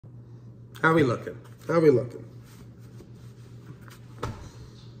How we looking? How we looking?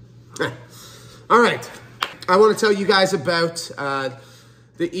 All right. I want to tell you guys about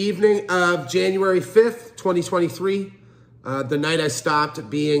the evening of January 5th, 2023, the night I stopped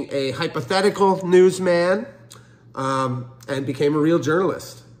being a hypothetical newsman and became a real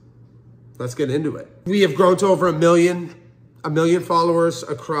journalist. Let's get into it. We have grown to over a million followers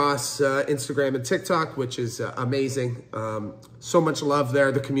across Instagram and TikTok, which is amazing. So much love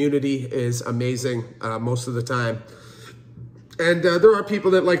there. The community is amazing most of the time. And there are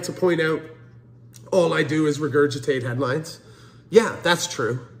people that like to point out all I do is regurgitate headlines. Yeah, that's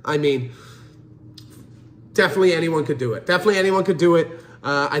true. I mean, definitely anyone could do it. Definitely anyone could do it.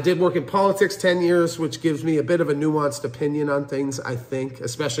 I did work in politics 10 years, which gives me a bit of a nuanced opinion on things, I think,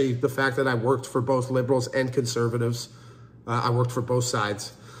 especially the fact that I worked for both liberals and conservatives. I worked for both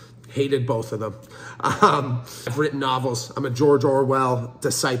sides. Hated both of them. I've written novels. I'm a George Orwell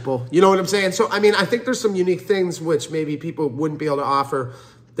disciple. You know what I'm saying? So, I mean, I think there's some unique things which maybe people wouldn't be able to offer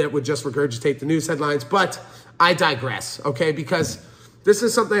that would just regurgitate the news headlines. But I digress, okay? Because this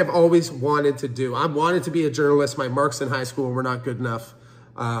is something I've always wanted to do. I wanted to be a journalist. My marks in high school were not good enough.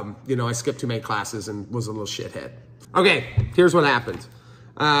 You know, I skipped too many classes and was a little shithead. Okay, here's what happened.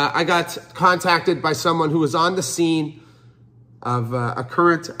 I got contacted by someone who was on the scene of a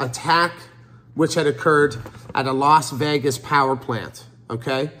current attack which had occurred at a Las Vegas power plant,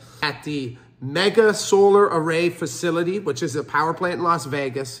 okay? At the Mega Solar Array facility, which is a power plant in Las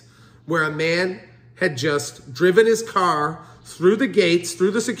Vegas, where a man had just driven his car through the gates,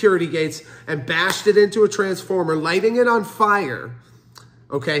 through the security gates, and bashed it into a transformer, lighting it on fire,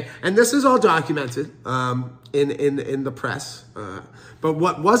 okay? And this is all documented in the press. But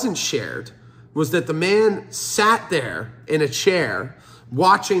what wasn't shared was that the man sat there in a chair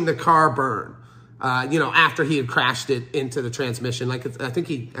watching the car burn, you know, after he had crashed it into the transmission. Like, I think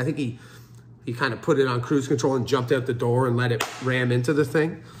he kind of put it on cruise control and jumped out the door and let it ram into the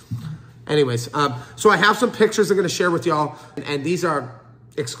thing. Anyways, so I have some pictures I'm going to share with y'all, and these are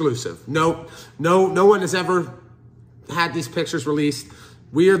exclusive. No one has ever had these pictures released.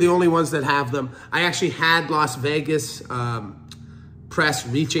 We are the only ones that have them. I actually had Las Vegas press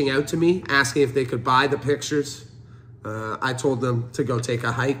reaching out to me, asking if they could buy the pictures. I told them to go take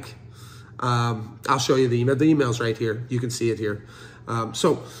a hike. I'll show you the email. The email's right here. You can see it here.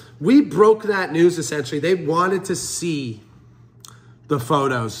 So we broke that news, essentially. They wanted to see the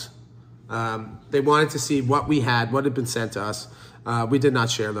photos. They wanted to see what we had, what had been sent to us. We did not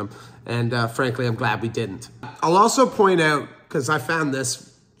share them. And frankly, I'm glad we didn't. I'll also point out, because I found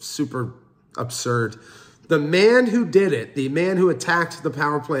this super absurd, the man who did it, the man who attacked the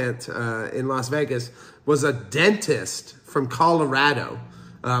power plant in Las Vegas, was a dentist from Colorado,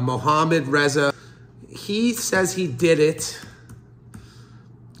 Mohammed Reza. He says he did it.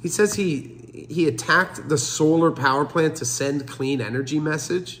 He says he attacked the solar power plant to send clean energy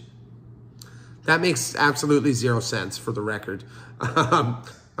message. That makes absolutely zero sense, for the record.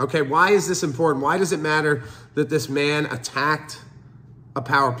 Okay, why is this important? Why does it matter that this man attacked a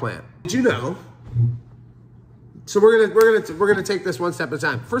power plant? Did you know? So we're gonna take this one step at a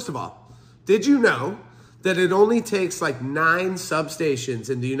time. First of all, did you know that it only takes like 9 substations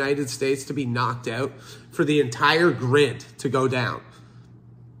in the United States to be knocked out for the entire grid to go down?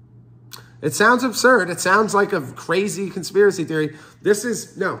 It sounds absurd. It sounds like a crazy conspiracy theory. This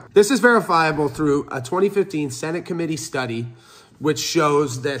is verifiable through a 2015 Senate committee study, which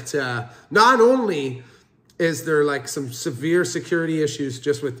shows that not only is there like some severe security issues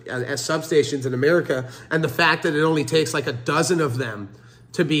just with substations in America, and the fact that it only takes like a dozen of them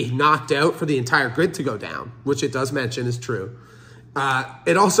to be knocked out for the entire grid to go down, which it does mention is true.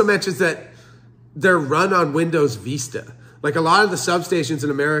 It also mentions that they're run on Windows Vista. Like, a lot of the substations in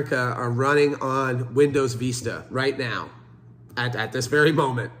America are running on Windows Vista right now. At this very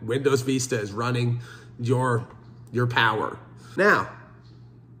moment, Windows Vista is running your power. Now,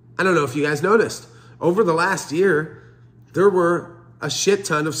 I don't know if you guys noticed, over the last year, there were a shit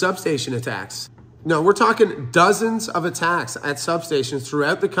ton of substation attacks. No, we're talking dozens of attacks at substations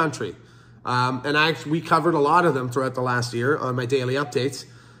throughout the country. And we covered a lot of them throughout the last year on my daily updates.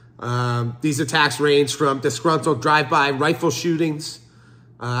 These attacks range from disgruntled drive-by rifle shootings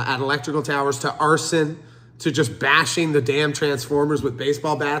at electrical towers to arson to just bashing the damn transformers with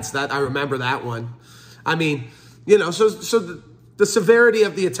baseball bats. I remember that one. I mean, you know, so the severity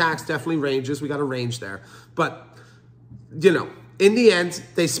of the attacks definitely ranges. We got a range there. But, you know, in the end,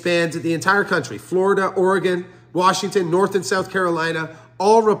 they spanned the entire country. Florida, Oregon, Washington, North and South Carolina,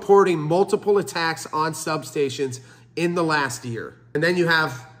 all reporting multiple attacks on substations in the last year. And then you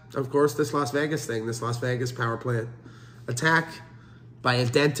have, of course, this Las Vegas thing, this Las Vegas power plant attack. by a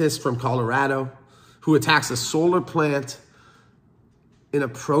dentist from Colorado who attacks a solar plant in a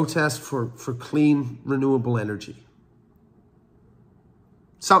protest for clean, renewable energy.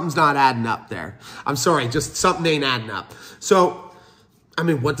 Something's not adding up there. I'm sorry, just something ain't adding up. So, I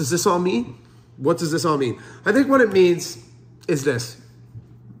mean, what does this all mean? What does this all mean? I think what it means is this.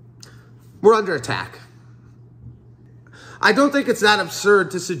 We're under attack. I don't think it's that absurd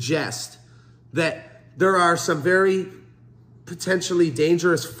to suggest that there are some very potentially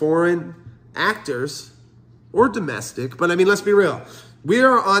dangerous foreign actors or domestic, but I mean, let's be real. We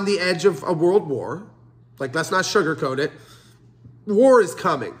are on the edge of a world war. Like, let's not sugarcoat it. War is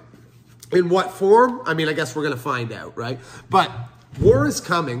coming. In what form? I mean, I guess we're going to find out, right? But war is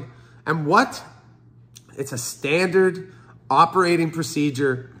coming. And what? It's a standard operating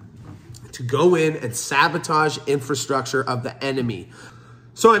procedure to go in and sabotage infrastructure of the enemy.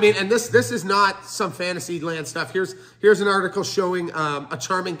 So, I mean, and this is not some fantasy land stuff. Here's an article showing a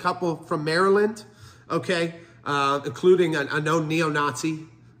charming couple from Maryland, okay, including a known neo-Nazi.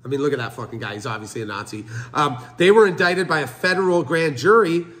 I mean, look at that fucking guy. He's obviously a Nazi. They were indicted by a federal grand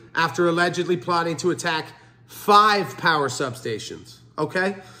jury after allegedly plotting to attack 5 power substations,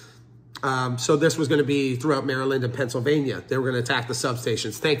 okay? So this was going to be throughout Maryland and Pennsylvania. They were going to attack the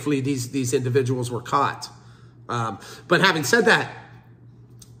substations. Thankfully, these individuals were caught. But having said that,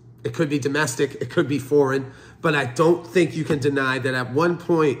 it could be domestic, it could be foreign, but I don't think you can deny that at one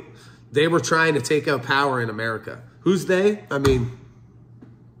point they were trying to take out power in America. Who's they? I mean,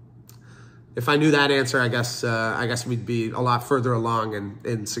 if I knew that answer, I guess we'd be a lot further along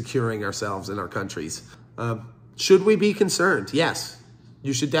in securing ourselves and our countries. Should we be concerned? Yes.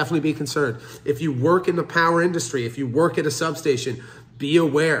 You should definitely be concerned. If you work in the power industry, if you work at a substation, be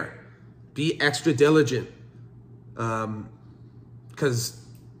aware, be extra diligent. Because,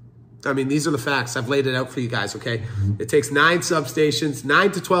 I mean, these are the facts. I've laid it out for you guys, okay? It takes 9 to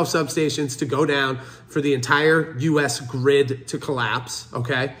 12 substations to go down for the entire U.S. grid to collapse,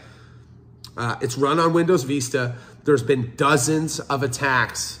 okay? It's run on Windows Vista. There's been dozens of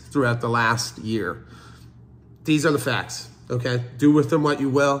attacks throughout the last year. These are the facts. Okay, do with them what you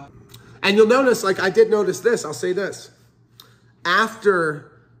will. And you'll notice, like I did notice this, I'll say this. After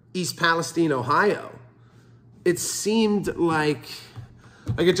East Palestine, Ohio, it seemed like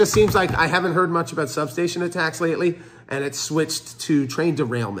it just seems like I haven't heard much about substation attacks lately, and it switched to train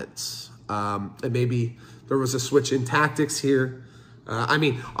derailments. And maybe there was a switch in tactics here. I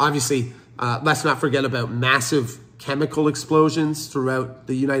mean, obviously, let's not forget about massive chemical explosions throughout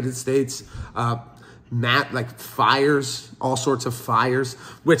the United States. Like fires, all sorts of fires,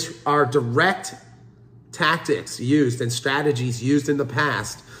 which are direct tactics used and strategies used in the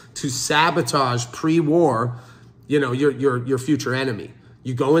past to sabotage pre-war, you know, your future enemy.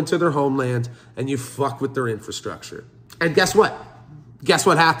 You go into their homeland and you fuck with their infrastructure. And guess what? Guess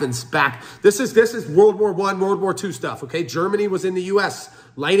what happens back? This is World War I, World War II stuff, okay? Germany was in the US,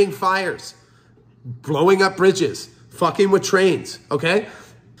 lighting fires, blowing up bridges, fucking with trains, okay?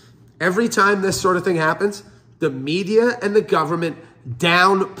 Every time this sort of thing happens, the media and the government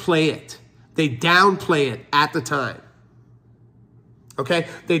downplay it. They downplay it at the time. Okay?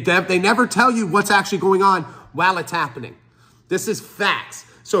 They never tell you what's actually going on while it's happening. This is facts.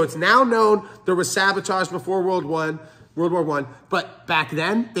 So it's now known there was sabotage before World War I, but back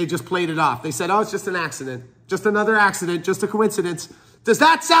then they just played it off. They said, oh, it's just an accident, just another accident, just a coincidence. Does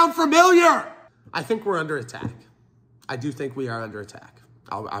that sound familiar? I think we're under attack. I do think we are under attack.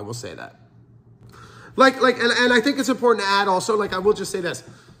 I will say that. And I think it's important to add also, like, I will just say this.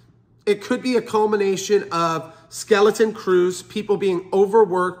 It could be a culmination of skeleton crews, people being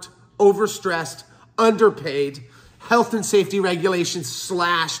overworked, overstressed, underpaid, health and safety regulations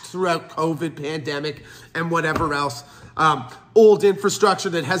slashed throughout COVID pandemic and whatever else, old infrastructure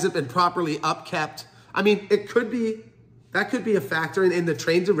that hasn't been properly upkept. I mean, that could be a factor in the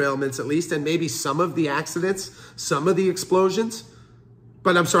train derailments at least, and maybe some of the accidents, some of the explosions.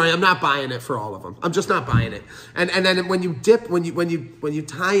 But I'm sorry, I'm not buying it for all of them. I'm just not buying it. And then when you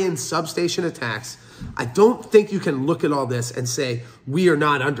tie in substation attacks, I don't think you can look at all this and say we are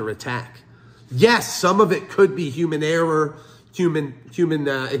not under attack. Yes, some of it could be human error, human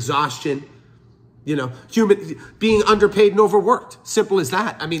exhaustion, you know, being underpaid and overworked. Simple as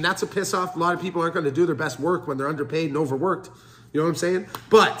that. I mean, that's a piss off. A lot of people aren't going to do their best work when they're underpaid and overworked. You know what I'm saying?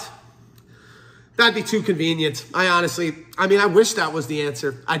 But that'd be too convenient. I wish that was the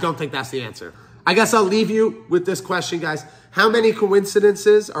answer. I don't think that's the answer. I guess I'll leave you with this question, guys. How many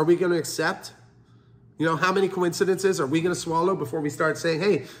coincidences are we going to accept? You know, how many coincidences are we going to swallow before we start saying,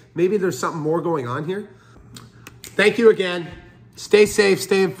 hey, maybe there's something more going on here? Thank you again. Stay safe,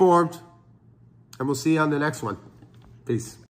 stay informed, and we'll see you on the next one. Peace.